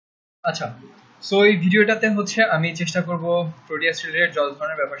আচ্ছা, সো এই ভিডিওটাতে হচ্ছে আমি চেষ্টা করব প্রোটিয়াস রিলেটেড যত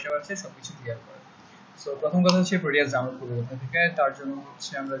ধরনের ব্যাপার-স্যাপার আছে সবকিছু ক্লিয়ার করার। সো প্রথম কথা হচ্ছে প্রোটিয়াস ডাউনলোড করব কোথা থেকে, তার জন্য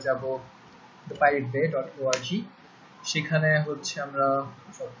হচ্ছে আমরা যাব thepirateday.org। সেখানে হচ্ছে আমরা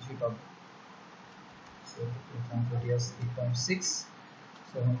সবকিছু পাবো। সো প্রোটিয়াস 8.6,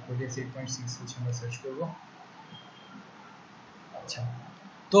 সো এখন প্রোটিয়াস 8.6 হচ্ছে আমরা সার্চ করব। আচ্ছা,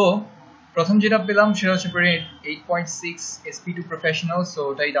 তো প্রথম যেটা পেলাম সেটা হচ্ছে 8.6 SP2 প্রফেশনাল, সো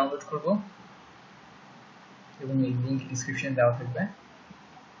ওটাই ডাউনলোড করব এবং এই লিংক ডেসক্রিপশনে দেওয়া থাকবে।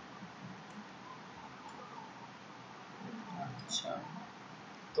 আচ্ছা,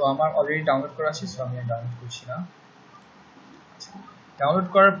 তো আমার অলরেডি ডাউনলোড করা আছে, সো আমি ডাউনলোড করছি না। ডাউনলোড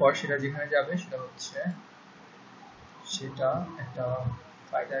করার পর সেটা যেখানে যাবে সেটা হচ্ছে সেটা একটা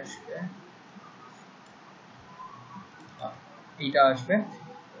ফাইল আসবে, এইটা আসবে।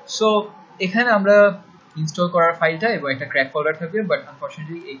 সো এখানে আমরা ইনস্টল করার ফাইলটা এবং একটা ক্র্যাক ফোল্ডার থাকবে, বাট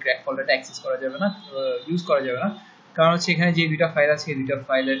আনফরচুনেটলি এই ক্র্যাক ফোল্ডারটা অ্যাক্সেস করা যাবে না, ইউজ করা যাবে না, কারণ হচ্ছে এখানে যে দুইটা ফাইল আছে এই দুইটা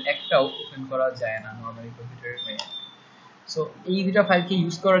ফাইলের একটাও ওপেন করা যায় না নর্মালি কম্পিউটারের মেইন। সো এই দুইটা ফাইলকে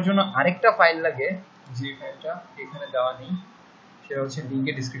ইউজ করার জন্য আরেকটা ফাইল লাগে, যে ফাইলটা এখানে দেওয়া নেই, সেটা হচ্ছে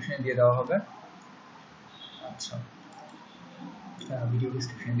লিংকের ডেসক্রিপশনে দিয়ে দেওয়া হবে। আচ্ছা, ভিডিও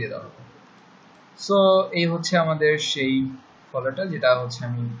ডেসক্রিপশনে দিয়ে দেওয়া হবে। সো এই হচ্ছে আমাদের সেই ফলোটা, যেটা হচ্ছে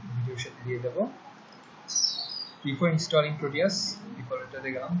আমি ভিডিওর সাথে দিয়ে দেবো। বিফোর ইনস্টলিং প্রোটিয়াস, এই ফলোটাতে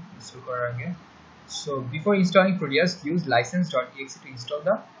গেলাম ইনস্টল করার আগে। So before installing Proteus use license.exe to install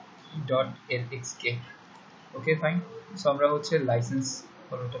the .lxk। Okay fine. So আমরা হচ্ছে লাইসেন্স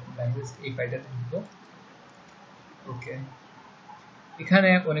ফলোটা ল্যাঙ্গুয়েজ এই ফাইলটাতে লিখবো। ওকে, এখানে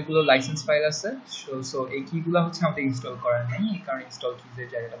অনেকগুলো লাইসেন্স ফাইল আছে। সো এই কিগুলো হচ্ছে আমাদের ইনস্টল করার নেই, এই কারণে ইনস্টল কিজের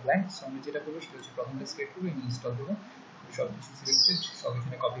জায়গাটা ব্ল্যাঙ্ক। সো আমি যেটা করবো সেটা হচ্ছে প্রথমটা সিলেক্ট করবো এবং ইনস্টল দেবো। সব কিছু সিলেক্টেড, সব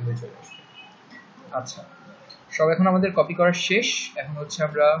এখানে কপি হয়ে চলে আসবে। আচ্ছা, সব এখন আমাদের কপি করা শেষ। এখন হচ্ছে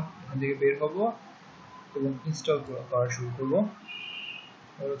আমরা এখান থেকে বের হব এবং ইনস্টল করা শুরু করবো।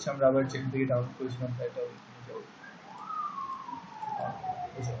 এবার হচ্ছে আমরা আবার যেখান থেকে ডাউনলোড করেছিলাম ফাইলটা ওইখানে যাবো,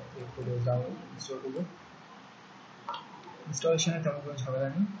 ইনস্টল করবো। ইনস্টলেশনে তেমন কোনো ঝামেলা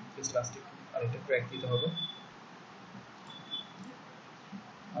নেই, জাস্ট লাস্টে আরেকটা ক্র্যাক দিতে হবে।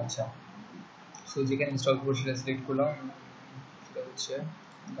 আচ্ছা, সো যেখানে ইনস্টল করবো সেটা সিলেক্ট করলাম, সেটা হচ্ছে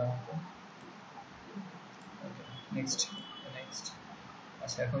নেক্সট নেক্সট।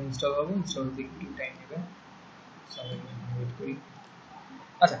 আচ্ছা, এখন ইনস্টল হবে, ইনস্টল হতে একটু টাইম নেবে, ওয়েট করি।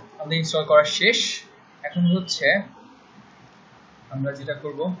 আচ্ছা, আমাদের ইনস্টল করা শেষ। এখন হচ্ছে আমরা যেটা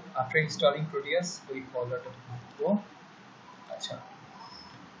করব, আফটার ইনস্টলিং প্রোটিয়াস ওই ফোল্ডারটা ঢুকবো। আচ্ছা,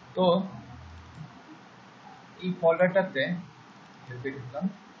 তো এই ফোল্ডারটাতে ঢুকলাম,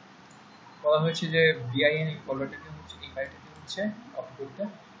 বলা হয়েছে যে bin এই ফোল্ডারটাকে হচ্ছে এই ফাইলটাকে হচ্ছে কপি করতে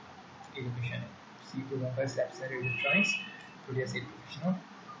এই লোকেশনে c program file /electronics proteus 8 professional।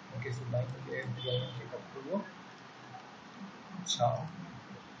 ওকে, সো লাইন থেকে bin কে কপি করব। আচ্ছা,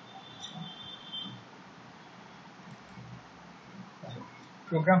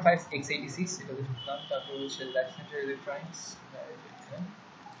 program files x86 এটাতে ঢুকলাম, তারপর হচ্ছে lab center electronics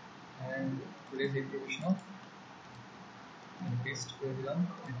and proteus 8 professional paste করে দিলাম,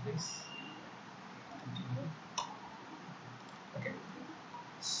 রিপ্লেস, কন্টিনিউ। ওকে,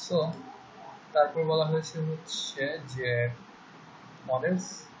 সো তারপর বলা হয়েছে হচ্ছে যে মডেলস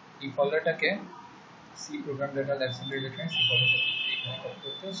এই ফোল্ডারটাকে C program data lab centre electronics এই ফোল্ডারটাকে এখানে কপি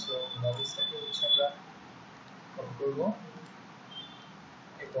করতে। সো মডেলসটাকে হচ্ছে আমরা কপি করব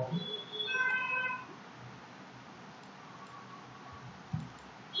এবং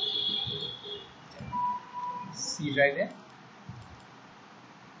সি ড্রাইভে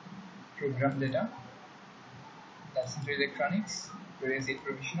programme data lab centre electronics Proteus 8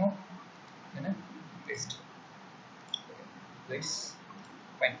 professional এখানে পেস্ট প্লেস।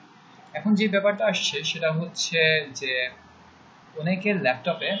 ফাইন। এখন যে ব্যাপারটা আসছে সেটা হচ্ছে যে অনেকের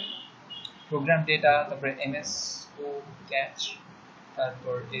ল্যাপটপে প্রোগ্রাম ডেটা, তারপরে এমএসও ক্যাচ,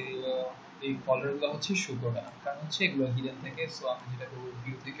 তারপর এই ফলোয়ারগুলো হচ্ছে শো করবে না, কারণ হচ্ছে এগুলো হিডেন থাকে। সো আমি যেটা করবো,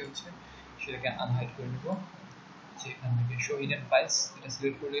 ভিউ থেকে হচ্ছে সেটাকে আনহাইড করে নেব, যে এখান থেকে শো হিডেন ফাইলস এটা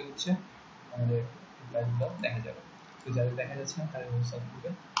সিলেক্ট করলে হচ্ছে আমাদের ফাইলগুলো দেখা যাবে। তো যাদের দেখা যাচ্ছে না তাদের সলভ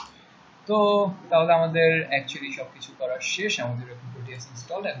করবে। তো তাহলে আমাদের অ্যাকচুয়ালি সব কিছু করা শেষ, আমাদের এখন প্রোটিয়াস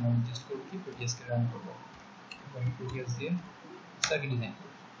ইনস্টল। এখন আমি জাস্ট করবো কি, প্রোটিয়াসকে রান করবো এবং প্রোটিয়াস দিয়ে সার্কিট ডিজাইন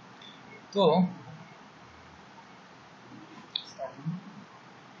করবো। তো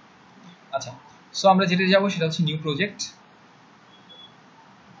আচ্ছা, সো আমরা যেটা যাবো সেটা হচ্ছে নিউ প্রজেক্ট।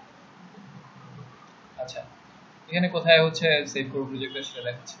 আচ্ছা, এখানে কোথায় হচ্ছে সেভ করব প্রজেক্টটা সেটা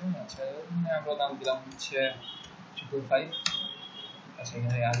দেখাচ্ছে। আচ্ছা, আমরা নাম দিলাম হচ্ছে 555। আচ্ছা,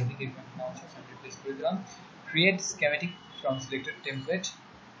 এখানে আগে থেকে নাম আছে, আমি রিপ্লেস করে দিলাম। Create schematic from selected template.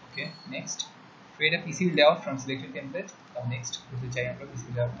 Okay next create a PCB layout from selected template next করতে চাই আমরা PCB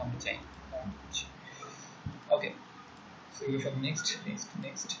layout আমরা চাই ওকে সো এই সব নেক্সট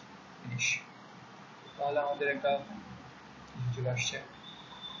ফিনিশ তাহলে আমাদের একটা চলে আসছে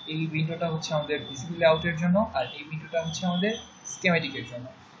এই উইন্ডোটা হচ্ছে আমাদের PCB লেআউটের জন্য আর এই উইন্ডোটা হচ্ছে আমাদের স্কিমেটিকের জন্য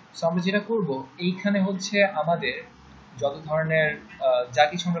সো আমরা যেটা করব এইখানে হচ্ছে আমাদের যত ধরনের যা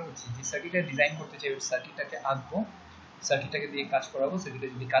কিছু আমরা করছি যে সার্কিটটা ডিজাইন করতে চাই ওই সার্কিটটাকে আঁকবো সার্কিটটাকে দিয়ে কাজ করাবো সার্কিটটা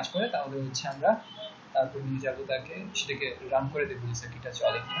যদি কাজ করে তাহলে হচ্ছে আমরা তারপর নিয়ে যাবো তাকে সেটাকে রান করে দেখবো যে সার্কিটটা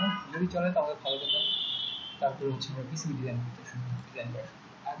চলে কিনা যদি চলে তাহলে ভালো কথা তারপর হচ্ছে আমরা পিসিবি ডিজাইন করতে শুরু ডিজাইন করা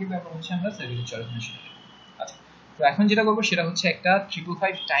আগে ব্যাপার হচ্ছে আমরা সার্কিট চলে কিনা সেটা আচ্ছা তো এখন যেটা করবো সেটা হচ্ছে একটা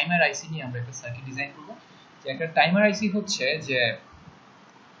 555 টাইমার আইসি নিয়ে আমরা একটা সার্কিট ডিজাইন করবো যে একটা টাইমার আইসি হচ্ছে যে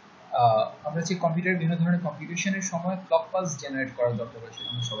আমরা যে কম্পিউটার বিভিন্ন ধরনের কম্পিউটেশনের সময় ক্লক পালস জেনারেট করার দরকার হয় সেটা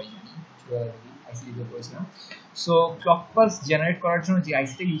আমরা সবাই জানি আইসি ডিজাইন করেছিলাম সো ক্লক পালস জেনারেট করার জন্য যে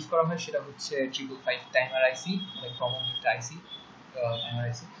আইসিটা ইউজ করা হয় সেটা হচ্ছে 555 টাইমার আইসি মানে কমন একটা আইসি টাইমার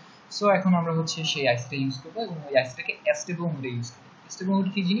আইসি সো এখন আমরা হচ্ছে সেই আইসিটা ইউজ করবো এবং ওই আইসিটাকে স্টেবল মোডে ইউজ করবো স্টেবল মোড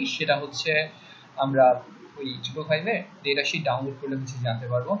কি জিনিস সেটা হচ্ছে আমরা ওই 555 এর ডেটা শিট ডাউনলোড করলে হচ্ছে জানতে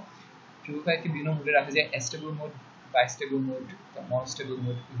পারবো 555 কে বিভিন্ন মোডে রাখা যায় স্টেবল মোড বাইস্টেবল মোড নন স্টেবল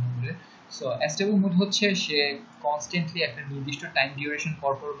মোড বিভিন্ন মোডে সো স্টেবল মোড হচ্ছে সে কনস্ট্যান্টলি একটা নির্দিষ্ট টাইম ডিউরেশন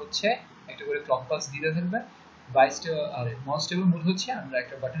পর হচ্ছে একটা করে ক্লক পালস দিতে থাকবে বাইস্টেবল আর নন স্টেবল মোড হচ্ছে আমরা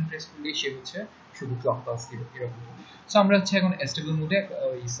একটা বাটন প্রেস করলেই সে হচ্ছে শুধু ক্লক পালস দিবে এরকম সো আমরা হচ্ছে এখন স্টেবল মোডে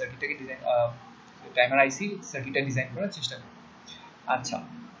এই সার্কিটটাকে ডিজাইন টাইমার আইসি সার্কিটটা ডিজাইন করার চেষ্টা করব আচ্ছা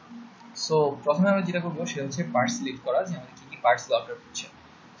সো প্রথমে আমরা যেটা করবো সেটা হচ্ছে পার্টস সিলেক্ট করা যে আমাদের কি কি পার্টস দরকার হচ্ছে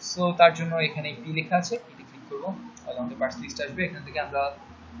সো তার জন্য এখানে পি লেখা আছে পিতে ক্লিক করব তাহলে আমাদের পার্টস লিস্ট আসবে এখান থেকে আমরা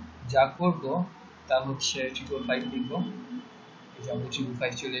যা করব তা হচ্ছে 555 লিখব এই যে আমাদের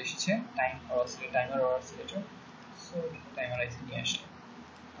 555 চলে এসেছে timer or oscillator so timer আইসি নিয়ে আসলে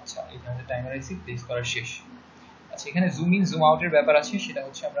আচ্ছা এখানে টাইমার আইসি প্লেস করা শেষ আচ্ছা এখানে জুম ইন জুম আউটের ব্যাপার আছে সেটা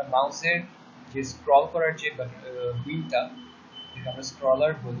হচ্ছে আমরা মাউসের যে স্ক্রল করার যে হুইলটা যেটা আমরা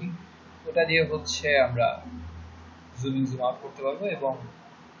স্ক্রলার বলি ওটা দিয়ে হচ্ছে আমরা জুম ইন জুম আউট করতে পারবো এবং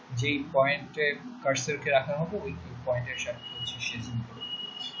যেই পয়েন্টে কার্সরকে রাখা হবে ওই পয়েন্টের সাথে হচ্ছে সে জুম করবে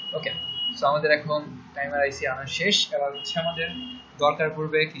ওকে সো আমাদের এখন টাইমার আইসি আনা শেষ এবার হচ্ছে আমাদের দরকার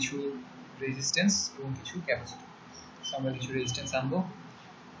পড়বে কিছু রেজিস্ট্যান্স এবং কিছু ক্যাপাসিটর সো আমরা কিছু রেজিস্ট্যান্স আনবো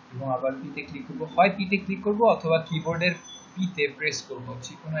এবং আবার পিতে ক্লিক করব হয় পিতে ক্লিক করব অথবা কিবোর্ডের পিতে প্রেস করব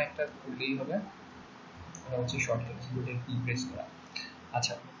যে কোনো একটা করলেই হবে এটা হচ্ছে শর্টকাট কিবোর্ডের পি প্রেস করা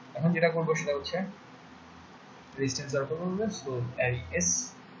আচ্ছা এখন যেটা করব সেটা হচ্ছে রেজিস্ট্যান্স দরকার পড়বে সো এস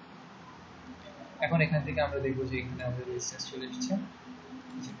এখন এখান থেকে আমরা দেখব যে এখানে আমাদের রেজিস্ট্যান্স চলে এসেছে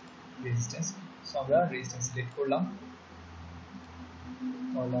রেজিস্ট্যান্স সো আমরা রেজিস্ট্যান্স সিলেক্ট করলাম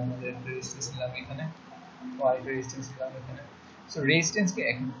তাহলে আমাদের রেজিস্ট্যান্স নিলাম এখানে ওয়াই রেজিস্ট্যান্স নিলাম এখানে সো রেজিস্ট্যান্সকে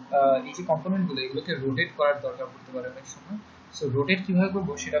এখন এই যে কম্পোনেন্টগুলো এগুলোকে রোটেট করার দরকার পড়তে পারে অনেক সময় সো রোটেট কিভাবে করব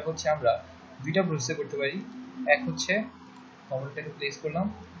সেটা হচ্ছে আমরা দুইটা প্রসেসে করতে পারি এক হচ্ছে কম্পোনেন্টটাকে প্লেস করলাম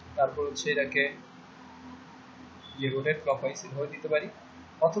তারপর হচ্ছে এটাকে যে রোটেট ক্লকওয়াইজ এভাবে দিতে পারি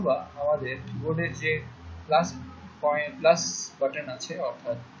অথবা আমাদের কিবোর্ডের যে প্লাস বাটন আছে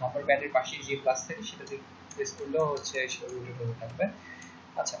অর্থাৎ নাম্বার প্যাডের পাশে যে প্লাস থাকে সেটাতে প্রেস করলেও হচ্ছে সেটা রোটেট হতে থাকবে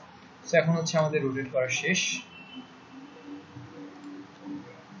আচ্ছা সো এখন হচ্ছে আমাদের রোটেট করা শেষ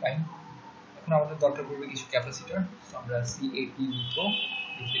ফাইন এখন আমাদের দরকার পড়বে কিছু ক্যাপাসিটর সো আমরা CAP লিখবো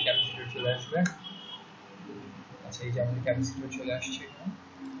এতে ক্যাপাসিটর চলে আসবে আচ্ছা এই যে আমাদের ক্যাপাসিটর চলে আসছে এখানে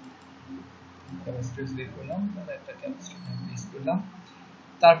ক্যাপাসিটর সিলেক্ট করলাম তাহলে একটা ক্যাপাসিটর প্লেস করলাম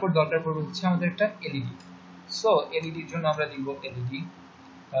তারপর দরকার পড়বে হচ্ছে আমাদের একটা এলইডি সো এলইডির জন্য আমরা লিখব এলইডি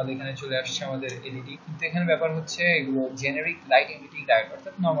তাহলে এখানে চলে আসছে আমাদের এলইডি কিন্তু এখানে ব্যাপার হচ্ছে এগুলো জেনারিক লাইট এমিটিং ডায়োড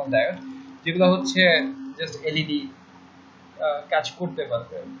অর্থাৎ নরমাল ডায়োড যেগুলো হচ্ছে জাস্ট এলইডি কাজ করতে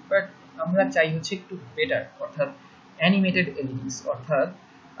পারবে বাট আমরা চাই হচ্ছে একটু বেটার অর্থাৎ অ্যানিমেটেড এলইডিস অর্থাৎ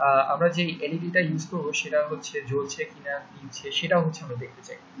আমরা যে এলইডিটা ইউজ করব সেটা হচ্ছে জ্বলছে কিনা নিচ্ছে সেটা হচ্ছে আমরা দেখতে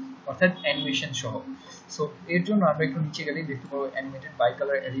চাই অর্থাৎ অ্যানিমেশন সহ সো এর জন্য আমরা একটু নিচে গেলেই দেখতে পাবো animated by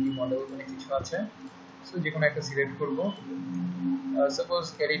colour LED model অনেক কিছু আছে সো যে কোনো একটা সিলেক্ট করব suppose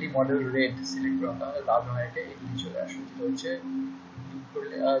LED model red select করলাম তাহলে লাল রঙের একটা এলইডি চলে আসবে যেটা হচ্ছে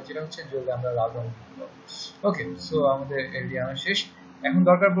করলে যেটা হচ্ছে জ্বললে আমরা লাল রং দেখতে পাবো ওকে সো আমাদের এলইডি আনা শেষ এখন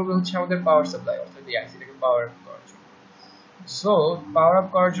দরকার পড়বে হচ্ছে আমাদের পাওয়ার সাপ্লাই অর্থাৎ এই আইসিটাকে পাওয়ার আপ করার জন্য সো পাওয়ার আপ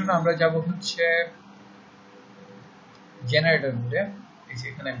করার জন্য আমরা যাব হচ্ছে জেনারেটর মোডে এই যে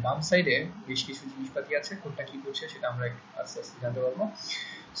এখানে বাম সাইডে বেশ কিছু জিনিসপাতি আছে কোনটা কি করছে সেটা আমরা আস্তে আস্তে জানতে পারবো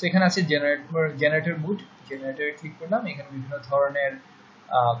সো এখানে আছে জেনারেটর মোড জেনারেটরে ক্লিক করলাম এখানে বিভিন্ন ধরনের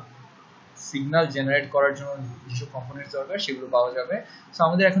সিগন্যাল জেনারেট করার জন্য যেসব কম্পোনেন্টস দরকার সেগুলো পাওয়া যাবে সো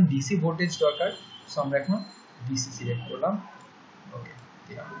আমাদের এখন ডিসি ভোল্টেজ দরকার সো আমরা এখন ডিসি সিলেক্ট করলাম ওকে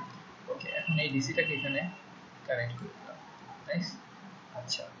ওকে, এখন এই ডিসিটাকে এখানে কানেক্ট করে দিলাম। নাইস।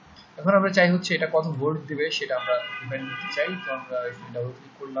 আচ্ছা, এখন আমরা চাই হচ্ছে এটা কত ভোল্ট দিবে সেটা আমরা ডিফাইন করতে চাই। তো আমরা এখানে ডাবল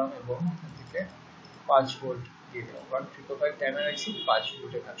ক্লিক করলাম এবং এখান থেকে 5 ভোল্ট দিয়ে দিলাম। 155 টাইমার আইসি 5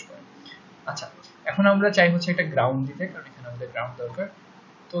 ভোল্টে কাজ করে। আচ্ছা, এখন আমরা চাই হচ্ছে একটা গ্রাউন্ড দিতে, কারণ এখানে আমাদের গ্রাউন্ড দরকার।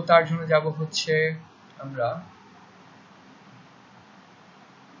 তো তার জন্য যাব হচ্ছে আমরা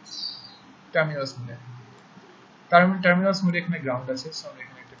টার্মিনালস মোডে। টার্মিনালস মোডে এখানে গ্রাউন্ড আছে, সো আমরা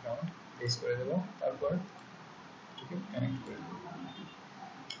এখানে একটা গ্রাউন্ড প্লেস করে দেব, তারপর এটাকে কানেক্ট করে দেব।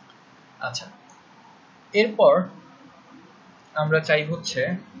 আচ্ছা, এরপর আমরা চাই হচ্ছে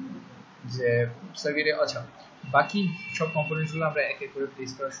যে সার্কিটে, আচ্ছা বাকি সব কম্পোনেন্টসগুলো আমরা এক এক করে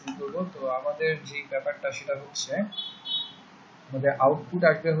প্লেস করা শুরু করব। তো আমাদের যে ব্যাপারটা সেটা হচ্ছে আমাদের আউটপুট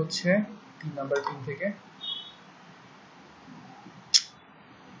আসবে হচ্ছে 3 নাম্বার পিন থেকে।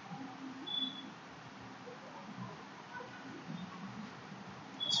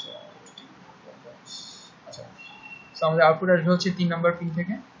 আচ্ছা, তো আমাদের আউটপুট আসবে হচ্ছে 3 নাম্বার পিন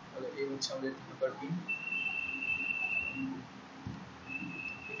থেকে। তাহলে এই হচ্ছে আমাদের 3 নাম্বার পিন।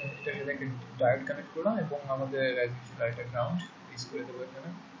 এটার সাথে একটা ডায়োড কানেক্ট করলাম এবং আমাদের একটা গ্রাউন্ড প্লেস করে দেবো এখানে।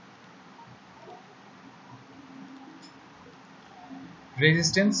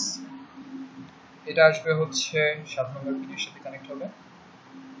 রেজিস্ট্যান্স এটা আসবে হচ্ছে 7 নম্বর পিনের সাথে কানেক্ট হবে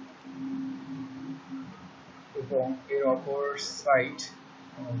এবং এর অপর সাইড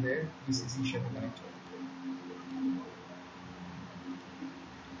আমাদের ভিসিসির সাথে কানেক্ট হবে।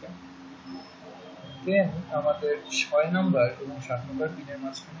 দেন আমাদের 6 নম্বর এবং 7 নম্বর পিনের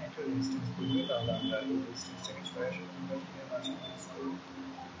মাঝখানে একটা রেজিস্ট্যান্স দিবে, তাহলে আমরা এই রেজিস্ট্যান্সটাকে 6 আর 7 নম্বর পিনের মাঝখানে ইউজ করব।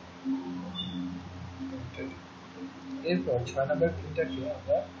 এরপর 6 নম্বর পিনটাকে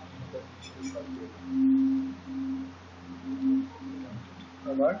আমরা শর্ট করব।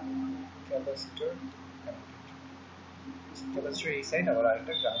 আবার ক্যাপাসিটর ক্যাপাসিটর এই সাইড আবার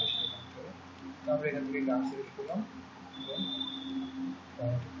আরেকটা গ্রাউন্ডের সাথে কানেক্ট হবে। তো আমরা এখান থেকে গ্রাউন্ড সিলেক্ট করলাম এবং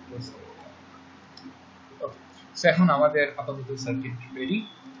গ্রাউন্ড প্লেস করে দিলাম। ওকে, সো এখন আমাদের আপাতত সার্কিট রেডি।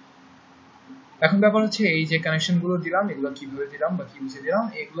 এখন ব্যাপার হচ্ছে এই যে কানেকশনগুলো দিলাম এগুলো কিভাবে দিলাম বা কি বুঝে দিলাম,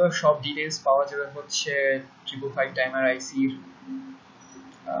 এগুলো সব ডিটেইলস পাওয়া যাবে হচ্ছে 555 টাইমার আইসির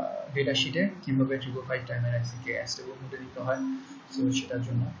ডেটা শিটে, কিভাবে 555 টাইমার আইসিকে স্টেবল মোডে দিতে হয়। সো সেটার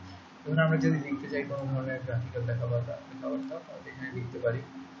জন্য এখন আমরা যদি লিখতে চাই কোনো ধরনের গ্রাফিক্যাল দেখাবার্তা তাহলে এখানে লিখতে পারি।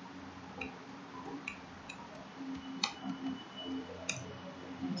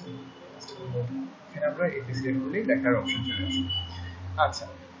 এখানে আমরা এটি সিলেক্ট করলেই দেখার অপশন চলে আসবে। আচ্ছা,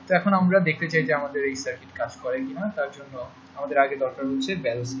 তো এখন আমরা দেখতে চাই যে আমাদের এই সার্কিট কাজ করে কিনা। তার জন্য আমাদের আগে দরকার হচ্ছে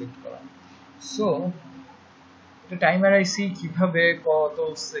ভ্যালু সিলেক্ট করা। সো টাইমার আইসি কিভাবে কত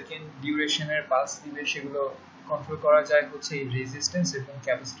সেকেন্ড ডিউরেশনের পালস দিবে সেগুলো কন্ট্রোল করা যায় হচ্ছে এই রেজিস্ট্যান্স এবং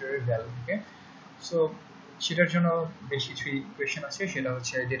ক্যাপাসিটরের ভ্যালু থেকে। সো সেটার জন্য বেশ কিছু ইকুয়েশন আছে, সেটা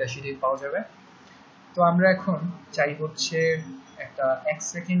হচ্ছে ডেটা শিটে পাওয়া যাবে। তো আমরা এখন চাই হচ্ছে একটা 1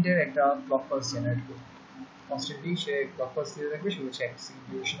 সেকেন্ডের একটা ক্লক পালস জেনারেট করতে। কনস্ট্যান্টলি সে ক্লক পালস দিতে থাকবে, সেটা হচ্ছে 1 সেকেন্ড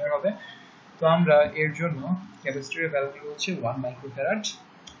ডিউরেশনের হবে। তো আমরা এর জন্য ক্যাপাসিটরের ভ্যালু নিব হচ্ছে 1 মাইক্রোফ্যারাড,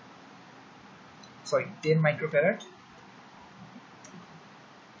 সরি 10 মাইক্রোফ্যারাড,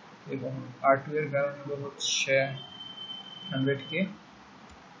 এবং R2 এর ভ্যালু নিব হচ্ছে 100k,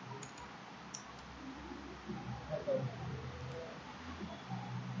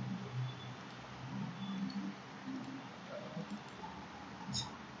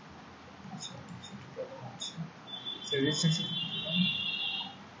 রেজিস্ট্যান্স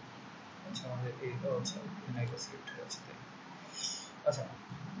আচ্ছা আমাদের এইটা হচ্ছে এখানে সিলেক্ট হয়ে আছে। আচ্ছা,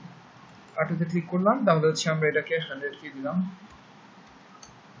 R2 তে ক্লিক করলাম, তাহলে হচ্ছে আমরা এটাকে 100k দিলাম,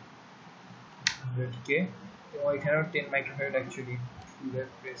 100k, এবং এখানেও 10 মাইক্রোফ্যারাড অ্যাকচুয়ালি ফুলের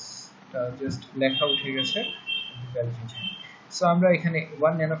প্রেসটা জাস্ট লেখা উঠে গেছে, ভ্যালু চেঞ্জ হয়নি। সো আমরা এখানে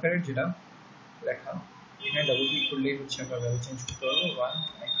 1 ন্যানোফ্যারাড যেটা লেখা, এখানে ডাবল ক্লিক করলেই হচ্ছে আমরা ভ্যালু চেঞ্জ করতে পারবো 1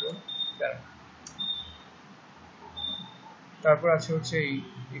 মাইক্রোফ্যারাড। তারপর আছে হচ্ছে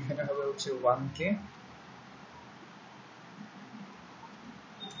এখানে হবে হচ্ছে 1k,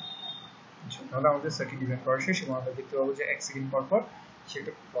 তাহলে আমাদের সার্কিট ডিজাইন করা শেষ এবং আমরা দেখতে পাবো যে 1 সেকেন্ড পর পর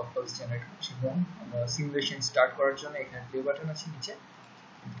সেটা ক্লক পালস জেনারেট হচ্ছে। এবং আমরা সিমুলেশন স্টার্ট করার জন্য এখানে প্লে বাটন আছে নিচে,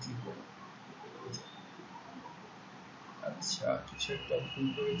 ক্লিক করব। আচ্ছা, কিছু একটা ভুল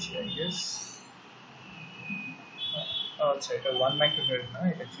করেছি আই গেস। আচ্ছা, এটা 1 মাইক্রোফ্যারাড না,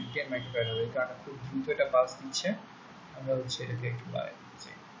 এটা 10 মাইক্রোফ্যারাড হবে, কারণ খুব দ্রুত এটা পালস দিচ্ছে। আমরা হচ্ছে এটাকে একটু বাড়াই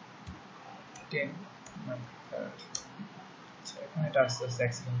দিচ্ছি 10 মাইক্রোফ্যারাড। আচ্ছা, এখন এটা আস্তে আস্তে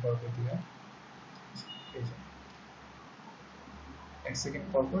 1 সেকেন্ড পর পর দিবে, এই যে 1 সেকেন্ড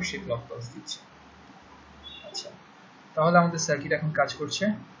পর পর সে ক্লক পালস দিচ্ছে। আচ্ছা, তাহলে আমাদের সার্কিট এখন কাজ করছে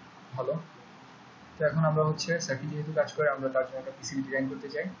ভালো। তো এখন আমরা হচ্ছে সার্কিট যেহেতু কাজ করে, আমরা তার জন্য একটা পিসিবি ডিজাইন করতে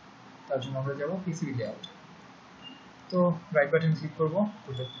চাই। তো তার জন্য আমরা যাব পিসিবি লেআউট। তো রাইট বাটন ক্লিক করব,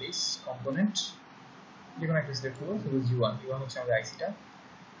 টু দ্য প্লেস কম্পোনেন্ট, যে কোনো একটা সিলেক্ট করবো, সাপোজ U1 হচ্ছে আমাদের আইসিটা।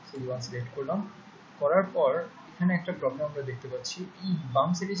 সো U1 সিলেক্ট করলাম, করার পর এখানে একটা প্রবলেম আমরা দেখতে পাচ্ছি, এই বাম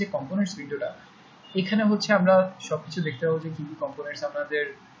সাইডে যে কম্পোনেন্টস উইন্ডোটা, এখানে হচ্ছে আমরা সবকিছু দেখতে পাবো যে কি কি কম্পোনেন্টস আমাদের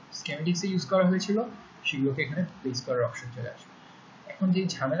স্কেমেটিক্সে ইউজ করা হয়েছিল সেগুলোকে এখানে প্লেস করার অপশন চলে আসবে। এখন যে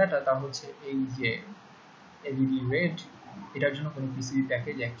ঝামেলাটা তা হচ্ছে এই যে এলইডি রেড, এটার জন্য কোনো পিসিবি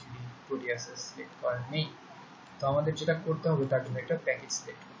প্যাকেজ অ্যাকচুয়ালি প্রোটিয়াসে সিলেক্ট করা নেই। তো আমাদের যেটা করতে হবে তার জন্য একটা প্যাকেজ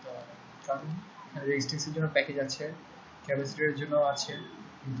সিলেক্ট করতে হবে, কারণ রেজিস্ট্যান্সের জন্য প্যাকেজ আছে, ক্যাপাসিটরের জন্য আছে,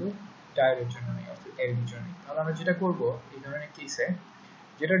 কিন্তু ডায়োডের জন্য নেই, অর্থাৎ এলইডির জন্য নেই। তাহলে আমরা যেটা করব এই ধরনের কেসে,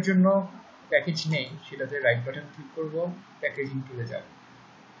 যেটার জন্য প্যাকেজ নেই সেটাতে রাইট বাটন ক্লিক করব, প্যাকেজিং টুলে যাব,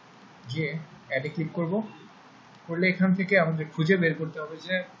 গিয়ে অ্যাডে ক্লিক করব, করলে এখান থেকে আমাদের খুঁজে বের করতে হবে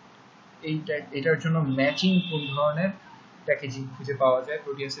যে এটার জন্য ম্যাচিং কোন ধরনের প্যাকেজিং খুঁজে পাওয়া যায়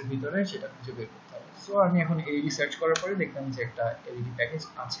প্রোটিয়াসের ভিতরে, সেটা খুঁজে বের করতে হবে। সো আমি এখন এলইডি সার্চ করার পরে দেখলাম যে একটা এলইডি প্যাকেজ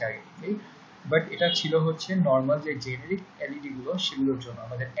আছে আগে থেকেই, বাট এটা ছিল হচ্ছে নর্মাল যে জেনেরিক এলইডি গুলো সেগুলোর জন্য,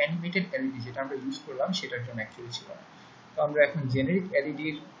 আমাদের অ্যানিমেটেড এলইডি যেটা আমরা ইউজ করলাম সেটার জন্য অ্যাকচুয়ালি ছিল না। তো আমরা এখন জেনেরিক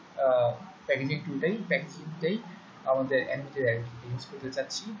এলইডির প্যাকেজিংটাই আমাদের অ্যানিমেটেড এলইডি ইউজ করতে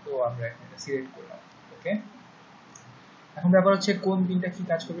চাচ্ছি। তো আমরা এখন এটা সিলেক্ট করলাম, ওকে। এখন ব্যাপার হচ্ছে কোন পিনটা কি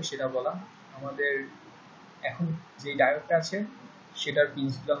কাজ করবে সেটা বলা। আমাদের এখন যে ডায়োডটা আছে সেটার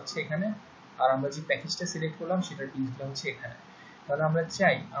পিনসগুলো হচ্ছে এখানে, আর আমরা যে প্যাকেজটা সিলেক্ট করলাম সেটার পিনসগুলো হচ্ছে এখানে। তাহলে আমরা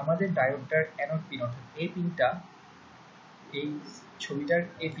চাই আমাদের ডায়োডটার অ্যানোড পিন অর্থাৎ এই পিনটা এই ছবিটার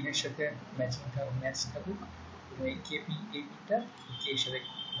এই পিনের সাথে ম্যাচ থাকুক, এবং এই কে পিন, এই পিনটা কে এর সাথে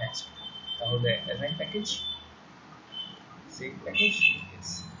ম্যাচ। তাহলে অ্যালাইন প্যাকেজ, সেভ প্যাকেজ,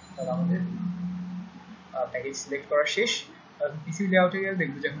 তাহলে আমাদের প্যাকেজ সিলেক্ট করা শেষ। পিসিবি লেআউটে গেলে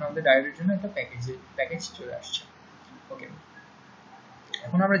দেখবো যে এখন আমাদের ডায়োডের জন্য একটা প্যাকেজ চলে আসছে, ওকে।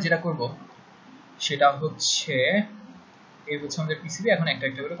 এখন আমরা যেটা করব সেটা হচ্ছে এই হচ্ছে আমাদের পিসিবি, এখন একটা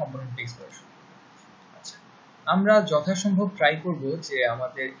একটা করে কম্পোনেন্ট প্লেস করা শুরু। আচ্ছা, আমরা যথাসম্ভব ট্রাই করব যে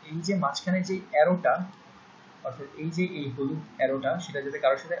আমাদের এই যে মাঝখানে যে অ্যারোটা, অর্থাৎ এই যে এই হলুদ অ্যারোটা, সেটা যাতে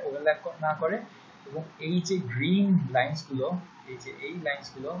কারোর সাথে ওভারল্যাপ না করে, এবং এই যে গ্রিন লাইনসগুলো, এই যে এই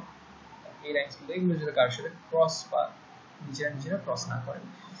লাইনসগুলো এগুলো যাতে কারোর সাথে ক্রস বা নিজেরা ক্রস না করে,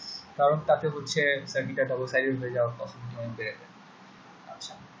 কারণ তাতে হচ্ছে সার্কিটটা ডাবল সাইডেড হয়ে যাওয়ার পসিবিলিটি অনেক বেড়ে যায়।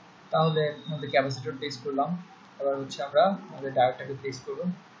 আচ্ছা, তাহলে আমাদের ক্যাপাসিটর প্লেস করলাম, এবার হচ্ছে আমরা আমাদের ডায়োডটাকে প্লেস করব।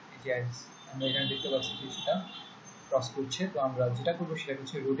 এই যে আমরা এখানে দেখতে পাচ্ছি যে সেটা ক্রস করছে, তো আমরা যেটা করবো সেটা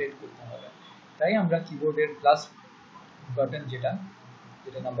হচ্ছে রোটেট করতে হবে। তাই আমরা কিবোর্ডের প্লাস বাটন যেটা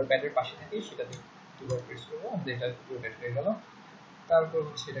নাম্বার প্যাডের পাশে থাকে সেটাতে দুবার প্রেস করবো, আমাদের এটা রোটেট হয়ে গেল। তারপর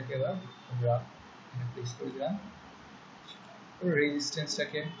হচ্ছে এটাকে এবার আমরা এখানে প্লেস করে দিলাম,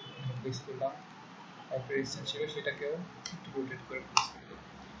 রেজিস্ট্যান্সটাকে এখানে প্লেস করলাম, তারপর রেজিস্ট্যান্স ছিল সেটাকেও একটু রোটেট করে প্লেস করলাম।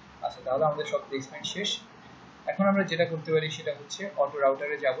 আচ্ছা, তাহলে আমাদের সব প্লেসমেন্ট শেষ। এখন আমরা যেটা করতে পারি সেটা হচ্ছে অটো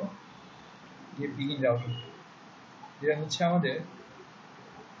রাউটারে যাব, গিয়ে বিগিন রাউটার, যেটা হচ্ছে আমাদের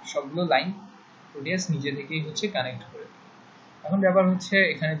সবগুলো লাইন প্রোটিয়াস নিজে থেকেই হচ্ছে কানেক্ট করে। এখন ব্যাপার হচ্ছে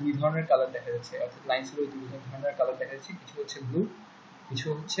এখানে দুই ধরনের কালার দেখা যাচ্ছে, অর্থাৎ লাইনসগুলো দুই ধরনের কালার দেখা যাচ্ছে, কিছু হচ্ছে ব্লু, কিছু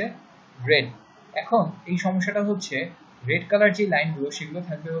হচ্ছে রেড। এখন এই সমস্যাটা হচ্ছে রেড কালার যে লাইনগুলো সেগুলো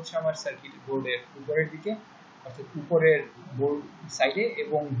থাকবে হচ্ছে আমার সার্কিট বোর্ডের উপরের দিকে, অর্থাৎ উপরের বোর্ড সাইডে,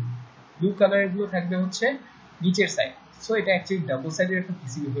 এবং ব্লু কালারের গুলো থাকবে হচ্ছে নিচের সাইড। সো এটা অ্যাকচুয়ালি ডাবল সাইডের একটা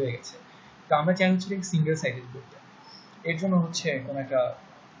পিসিবি হয়ে গেছে। তো আমরা চাই হচ্ছে সিঙ্গেল সাইডেড করতে, এর জন্য হচ্ছে কোনো একটা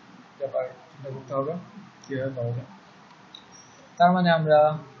ব্যাপার চিন্তা করতে হবে কীভাবে পাওয়া যায়। তার মানে আমরা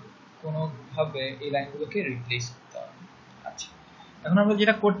কোনোভাবে এই লাইনগুলোকে রিপ্লেস করতে হবে। আচ্ছা, এখন আমরা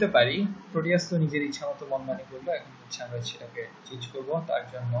যেটা করতে পারি, প্রোটিয়াস তো নিজের ইচ্ছা মতো মনমানি করলো, এখন হচ্ছে আমরা সেটাকে চেঞ্জ করবো। তার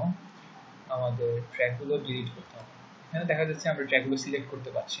জন্য আমাদের ট্র্যাকগুলো ডিলিট করতে হবে। এখানে দেখা যাচ্ছে আমরা ট্র্যাকগুলো সিলেক্ট করতে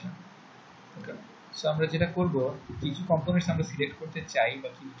পারছি না, ওকে। সো আমরা যেটা করব, কিছু কম্পোনেন্টস আমরা সিলেক্ট করতে চাই বা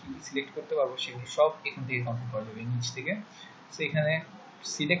কি কি সিলেক্ট করতে পারবো সেগুলো সব এখান থেকে কন্ট্রোল করা যাবে নিচ থেকে। সো এখানে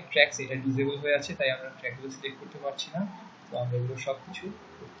সিলেক্ট ট্র্যাকস এটা ডিসেবল হয়ে আছে, তাই আমরা ট্র্যাকগুলো সিলেক্ট করতে পারছি না। তো আমরা এগুলো সব কিছু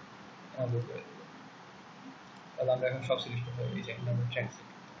এনেবল করে দেবো। তাহলে আমরা এখন সব সিলেক্ট করতে পারবো, এই যে আমরা ট্র্যাক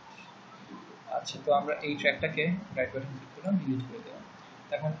সিলেক্ট করতে পারছি। আচ্ছা, তো আমরা এই ট্র্যাকটাকে রাইট বাটন ক্লিক করলাম, ডিলিট করে দিলাম।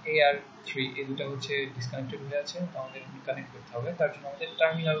 এখন এ আর 3 এই দুটো হচ্ছে ডিসকানেক্টেড হয়ে আছে, তো আমাদের কানেক্ট করতে হবে। তার জন্য আমাদের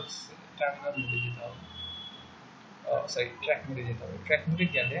টার্মিনাল মোডে যেতে হবে, সরি ট্র্যাক মোডে যেতে হবে। ট্র্যাক মোডে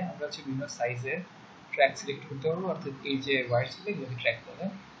গেলে আমরা হচ্ছে বিভিন্ন সাইজের ট্র্যাক সিলেক্ট করতে পারবো, অর্থাৎ এই যে ওয়্যারসগুলো এগুলোকে ট্র্যাক বলে।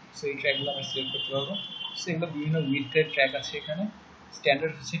 সো এই ট্র্যাকগুলো আমরা সিলেক্ট করতে পারবো। সো এগুলো বিভিন্ন উইডথের ট্র্যাক আছে এখানে।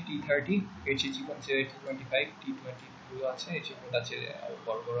 স্ট্যান্ডার্ড হচ্ছে T30, এর চেয়ে চিকন হচ্ছে T25, T20 গুলো আছে, এর চেয়ে মোটা আছে আরও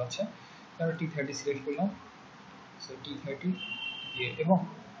বড় বড় আছে। আমরা T30 সিলেক্ট করলাম। সো T30 এবং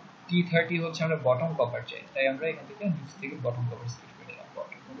T30 হচ্ছে আমরা বটম কপার চাই, তাই আমরা এখান থেকে নিচ থেকে বটম কপার সিলেক্ট করে দিলাম,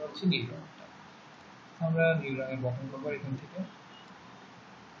 বটম কপার হচ্ছে নীল রঙটা। আমরা নীল রঙের বটন কভার এখান থেকে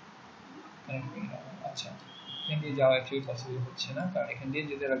কানেক্ট করে নেব। আচ্ছা, এখান দিয়ে যাওয়া অ্যাকচুয়ালি পসিবল হচ্ছে না, কারণ এখান দিয়ে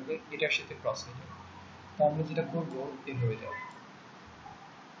যেতে রাখলে এটার সাথে ক্রস হয়ে যাবে। তো আমরা যেটা করবো এভাবে যাবো।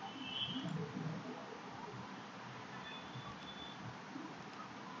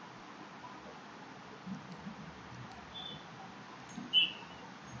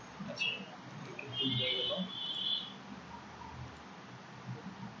 আচ্ছা, একটু ভুল হয়ে গেল।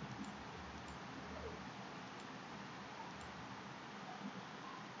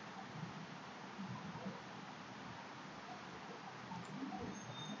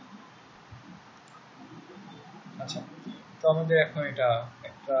 আচ্ছা, তো আমাদের এখন এটা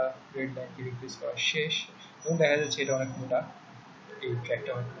একটা রেড লাইনকে রিপ্লেস করা শেষ, এবং দেখা যাচ্ছে এটা অনেক মোটা, এই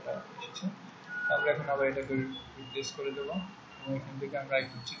ট্র্যাকটা অনেক মোটা এসেছে। আমরা এখন আবার এটাকে রিপ্লেস করে দেবো, এবং এখান থেকে আমরা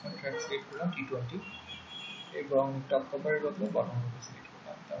একটু চিকন ট্র্যাক সিলেক্ট করলাম T20, এবং টপ কভারের বদলে বটম কভার সিলেক্ট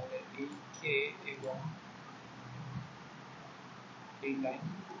করলাম। তাহলে এই কে এবং এই লাইন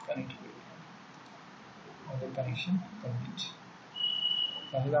কানেক্ট করে দিলাম, আমাদের কানেকশন কমপ্লিট।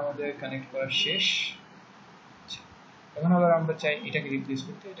 তাহলে আমাদের কানেক্ট করা শেষ। এখন আবার আমরা চাই এটাকে রিপ্লেস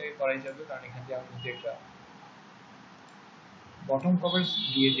করতে, এটাকে করাই যাবে, কারণ এখান থেকে আমরা যদি একটা বটম কভার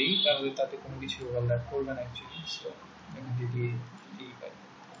দিয়ে দিই তাহলে তাতে কোনো কিছু ওভারল্যাপ করবে না অ্যাকচুয়ালি। সো এখান থেকে দিয়েই পাই,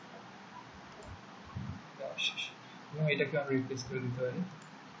 দেওয়া শেষ। এবং এটাকে আমরা রিপ্লেস করে দিতে পারি।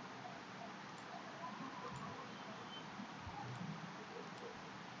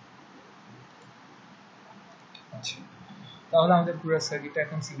 আচ্ছা, তাহলে আমাদের পুরো সার্কিটটা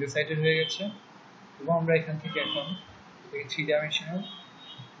এখন সিঙ্গেল সাইডেড হয়ে গেছে, এবং আমরা এখান থেকে এখন থ্রি ডাইমেনশনাল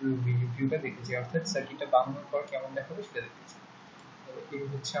ভিউটা দেখেছি, অর্থাৎ সার্কিটটা বানানোর পর কেমন দেখাবে সেটা দেখেছি। এই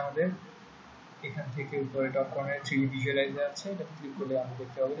হচ্ছে আমাদের এখান থেকে উপরে টপ কর্নারে 3D ভিজুয়ালাইজার আছে, এটাতে ক্লিক করলে আমরা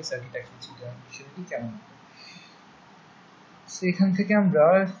দেখতে পাবো যে সার্কিট অ্যাকচুয়ালি সেটা কি কেমন। সো এখান থেকে আমরা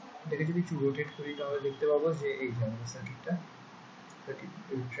এটাকে যদি একটু রোটেট করি তাহলে দেখতে পাবো যে এই যে আমাদের সার্কিটটা,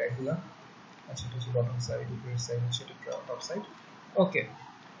 এই ট্র্যাকগুলো। আচ্ছা, এটা হচ্ছে বটম সাইড, উপরের সাইড হচ্ছে এটা টপ সাইড। ওকে,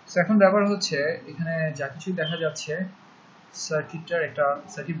 সো এখন ব্যাপার হচ্ছে এখানে যা কিছু দেখা যাচ্ছে সার্কিটটার একটা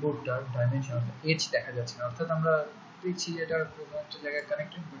সার্কিট বোর্ডটার ডাইমেনশন এজ দেখা যাচ্ছে না, অর্থাৎ আমরা দেখছি এটা কোনো একটা জায়গায়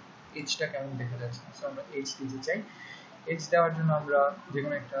কানেক্টেড, এজটা কেমন দেখা যাচ্ছে না। সো আমরা এজ দিতে চাই। এজ দেওয়ার জন্য আমরা যে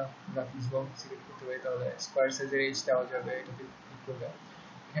কোনো একটা গ্রাফিক্স বক্স সিলেক্ট করতে পারি, তাহলে স্কোয়ার সাইজের এজ দেওয়া যাবে। এটাতে ক্লিক করলে,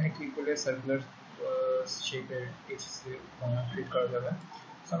 এখানে ক্লিক করলে সার্কুলার শেপের এজ ক্রিয়েট করা যাবে।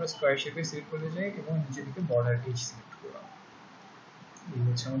 সো আমরা স্কোয়ার শেপে সিলেক্ট করতে চাই এবং নিচে দিকে বর্ডার এজ সিলেক্ট করলাম। এই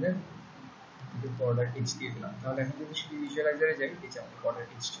হচ্ছে আমাদের বর্ডার এজ দিয়ে দিলাম। তাহলে এখন যদি শুধু ভিজুয়ালাইজারে যাই, এই যে আমাদের বর্ডার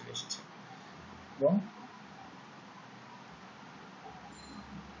এজ চলে এসেছে। এবং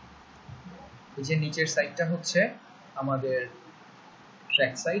এই যে নিচের সাইডটা হচ্ছে আমাদের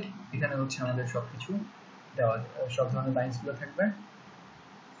ট্র্যাক সাইড, এখানে হচ্ছে আমাদের সবকিছু দেওয়া, সব ধরনের লাইনসগুলো থাকবে।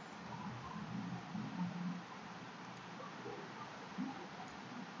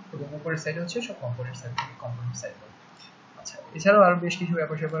 এবং উপরের সাইড হচ্ছে সব কম্পোনেন্ট সাইড, কম্পোনেন্ট সাইড। আচ্ছা, এছাড়াও আরো বেশ কিছু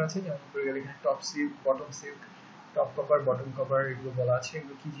ব্যাপার আছে, যেমন উপরে গেলে এখানে top silk, bottom silk, top cover, bottom cover, এগুলো বলা আছে।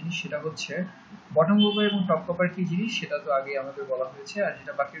 এগুলো কি জিনিস সেটা হচ্ছে বটম কভার এবং টপ কভার কি জিনিস সেটা তো আগে আমাদের বলা হয়েছে, আর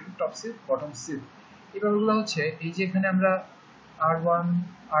যেটা বাকি টপ সিল্ক, বটম সিল্ক। এই ব্যাপারগুলো হচ্ছে এই যে এখানে আমরা R1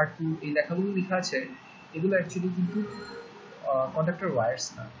 R2 এই লেখাগুলো লেখা আছে, এগুলো অ্যাকচুয়ালি কিন্তু কন্ডাক্টর ওয়্যারস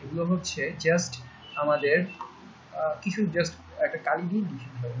না, এগুলো হচ্ছে জাস্ট আমাদের কিছু জাস্ট একটা কালি দিয়ে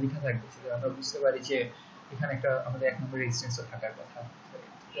লেখা থাকবে, সেটা আমরা বুঝতে পারি যে এখানে একটা আমাদের এক নম্বর রেজিস্ট্যান্সও থাকার কথা।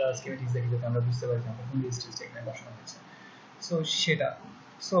 স্কিমেটিক্স দেখলে আমরা বুঝতে পারি যে আমরা কোন রেজিস্ট্যান্সটা এখানে বসানো হয়েছে। সো সেটা,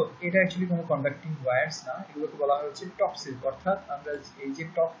 সো এটা অ্যাকচুয়ালি কোনো কন্ডাক্টিং ওয়্যারস না, এগুলোকে বলা হচ্ছে টপ সিল্ক। অর্থাৎ আমরা এই যে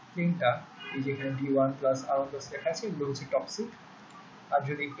টপ প্লেনটা, এই যে এখানে D1 প্লাস R1 প্লাস লেখা আছে, এগুলো হচ্ছে টপ সিল্ক। আর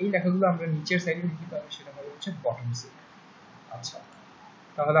যদি এই লেখাগুলো আমরা নিচের সাইডে লিখি তাহলে সেটা হবে হচ্ছে বটম সিল্ক। আচ্ছা,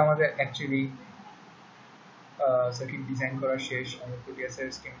 তাহলে আমাদের অ্যাকচুয়ালি সার্কিট ডিজাইন করা শেষ। আমাদের প্রোটিয়াসের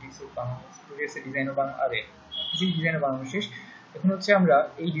স্কিমেটিক্সও বানানো, প্রোটিয়াসের ডিজাইনও পিসিবি ডিজাইনও বানানো শেষ। এখন হচ্ছে আমরা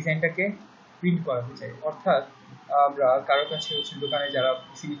এই ডিজাইনটাকে প্রিন্ট করাতে চাই, অর্থাৎ আমরা কারোর কাছে হচ্ছে দোকানে যারা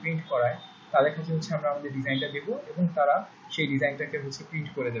পিসিবি প্রিন্ট করায় তাদের কাছে হচ্ছে আমরা আমাদের ডিজাইনটা দেবো, এবং তারা সেই ডিজাইনটাকে হচ্ছে প্রিন্ট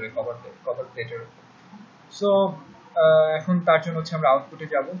করে দেবে কভার প্লেটের উপর। সো এখন তার জন্য হচ্ছে আমরা আউটপুটে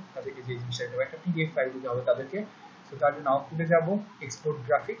যাব, তাদেরকে যে জিনিসটা দেবো, একটা পিডিএফ ফাইল দিতে হবে তাদেরকে। তো তার জন্য আউটপুটে যাব, এক্সপোর্ট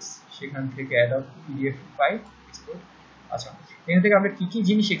গ্রাফিক্স, সেখান থেকে অ্যাডব পিডিএফ ফাইল এক্সপোর্ট। আচ্ছা, এখান থেকে আমরা কি কি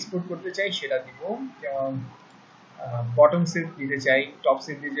জিনিস এক্সপোর্ট করতে চাই সেটা দিব, যেমন বটম সিল্ক দিতে চাই, টপ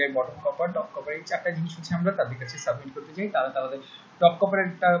সিল্ক দিতে চাই, বটম কভার, টপ কভার, এই চারটা জিনিস হচ্ছে আমরা তাদের কাছে সাবমিট করতে চাই। তারা তাহলে টপ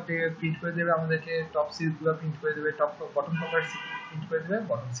কভারটা প্রিন্ট করে দেবে আমাদেরকে, টপ সিল্কগুলো প্রিন্ট করে দেবে, বটম কভার প্রিন্ট করে দেবে,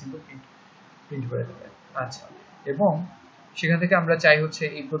 বটম সিল্কও প্রিন্ট করে দেবে। আচ্ছা, এবং সেখান থেকে আমরা চাই হচ্ছে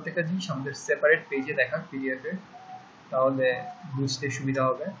এই প্রত্যেকটা জিনিস আমাদের সেপারেট পেজে দেখা, পিডিএফ এ তাহলে বুঝতে সুবিধা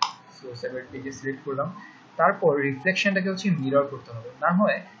হবে। সো সেপারেটলি যে সিলেক্ট করলাম, তারপর রিফ্লেকশনটাকে হচ্ছে মিরর করতে হবে, না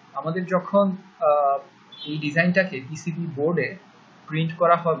হয় আমাদের যখন এই ডিজাইনটাকে পিসিবি বোর্ডে প্রিন্ট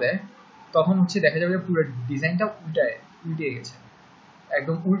করা হবে তখন হচ্ছে দেখা যাবে পুরো ডিজাইনটা উল্টে গেছে।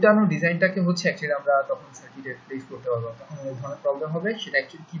 একদম উল্টানো ডিজাইনটাকে হচ্ছে অ্যাকচুয়ালি আমরা তখন সার্কিটে প্লেস করতে পারবো, তখন এই ধরনের প্রবলেম হবে। সেটা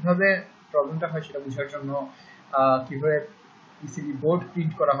অ্যাকচুয়ালি কীভাবে প্রবলেমটা হয় সেটা বোঝার জন্য কীভাবে পিসিবি বোর্ড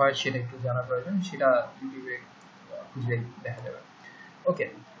প্রিন্ট করা হয় সেটা একটু জানা প্রয়োজন, সেটা ইউটিউবে খুঁজলেই দেখা যাবে। ওকে,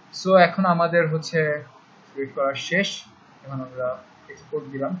 সো এখন আমাদের হচ্ছে ক্রিয়েট করা শেষ, এখন আমরা এক্সপোর্ট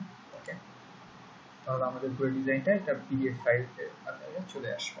দিলাম। ওকে, তাহলে আমাদের পুরো ডিজাইনটা একটা পিডিএফ ফাইলে আকারে চলে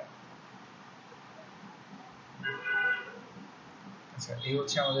আসবে। আচ্ছা, এই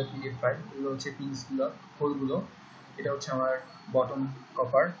হচ্ছে আমাদের পিডিএফ ফাইল, এগুলো হচ্ছে পিনসগুলো, হোলগুলো। এটা হচ্ছে আমার বটম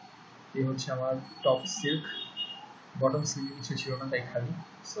কপার, এই হচ্ছে আমার টপ সিল্ক। বটম সিল্কে কিছু ছিল না তাই খালি,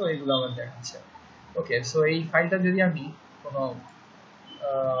 সো এইগুলো আমার দেখাচ্ছে। ওকে, সো এই ফাইলটা যদি আমি কোনো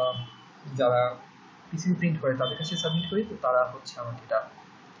যারা পিসিবি প্রিন্ট করে তাদের কাছে সাবমিট করি, তো তারা হচ্ছে আমাকে এটা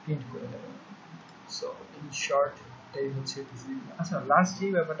প্রিন্ট করে দেবে। সো ইন শর্ট এটাই হচ্ছে পিসিবি। আচ্ছা, লাস্ট যে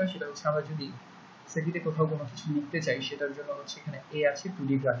ব্যাপারটা সেটা হচ্ছে আমরা যদি সার্কিটে কোথাও কোনো কিছু লিখতে চাই সেটার জন্য হচ্ছে এখানে এ আছে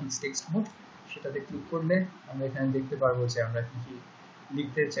 2D গ্রাফিক্স টেক্সট মোড, সেটাতে ক্লিক করলে আমরা এখানে দেখতে পারবো যে আমরা কি কি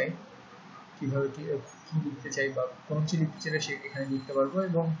লিখতে চাই, কীভাবে কি লিখতে চাই বা কোনো কিছু লিখতে চাইলে সে এখানে লিখতে পারবো,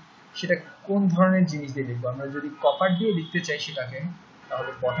 এবং সেটা কোন ধরনের জিনিস দিয়ে লিখবো। আমরা যদি কপার দিয়ে লিখতে চাই সেটাকে,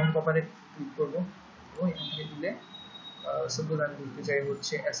 তাহলে বটম কপারে ক্লিক করবো এবং এখান থেকে দিলে সাপোজ আমি লিখতে চাই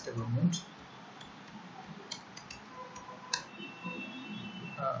হচ্ছে এস্টাবলিশমেন্ট।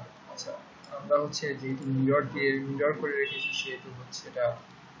 আচ্ছা, আমরা হচ্ছে যেহেতু মিরর করে রেখেছি সেহেতু হচ্ছে এটা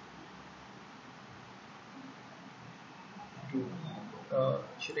একটু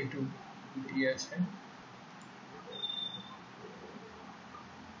সেটা একটু দিয়ে আছে।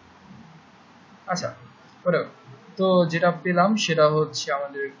 আচ্ছা, তো যেটা পেলাম সেটা হচ্ছে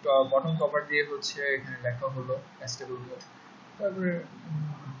আমাদের বটম কভার দিয়ে হচ্ছে এখানে লেখা হলো স্টেবল মোড, তারপরে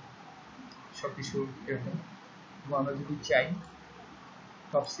সবকিছু এরকম। আমরা যদি চাই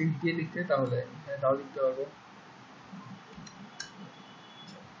টপ সিল্ক দিয়ে লিখতে তাহলে এখানে তাও লিখতে পারবো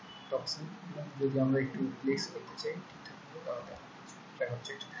টপ সিল্ক। যদি আমরা একটু প্লেস করতে চাই ঠিকঠাক তাহলে track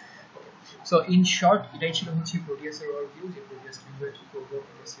object. So in short এটাই ছিল হচ্ছে প্রোটিয়াসের ওভারভিউ, যে প্রোটিয়াস কিভাবে কি করবো,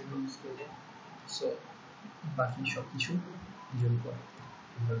 প্রোটিয়াস ইউজ করবো। সো বাকি সব কিছু নিজের উপর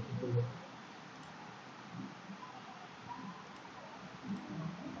কীভাবে কী করবো।